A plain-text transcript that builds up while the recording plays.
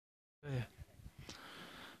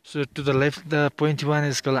So to the left, the point one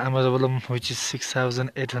is called Amaravallum, which is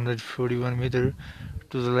 6,841 meter.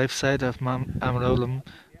 To the left side of Amaravallum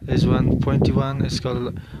is 1.1 is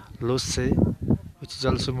called Lose, which is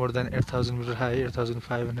also more than 8,000 meter high,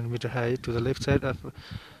 8,500 meter high. To the left side of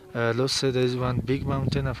Lose, there is one big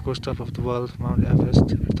mountain, of course, top of the world, Mount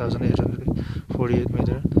Everest, 8,848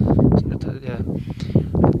 meter. Yeah,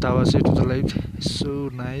 Tawase to the left is so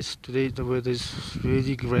nice. Today the weather is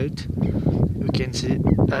really great. You can see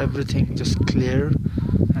everything just clear,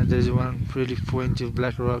 and there's one really pointy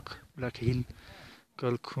black rock, black hill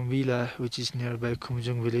called Kumbila, which is nearby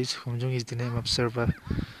Kumjung village. Kumjung is the name of Sherpa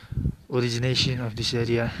origination of this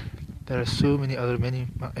area. There are so many other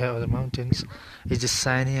mountains. It's just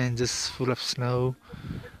sunny and just full of snow.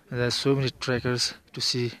 And there are so many trekkers to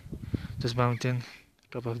see this mountain.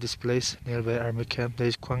 Top of this place nearby army camp. There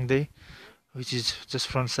is Kwangde, which is just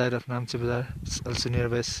front side of Namche Bazar. It's also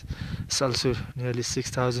nearby. It's also nearly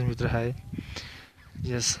 6,000 meter high.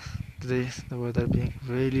 Yes, today the weather being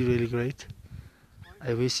really great.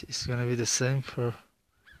 I wish it's gonna be the same for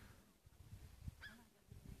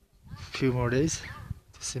few more days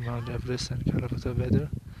to see Mount Everest and Kalapata weather.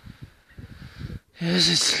 Yes,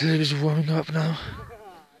 it's a little bit warming up now.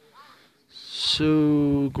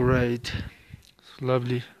 So great,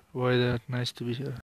 lovely weather, nice to be here.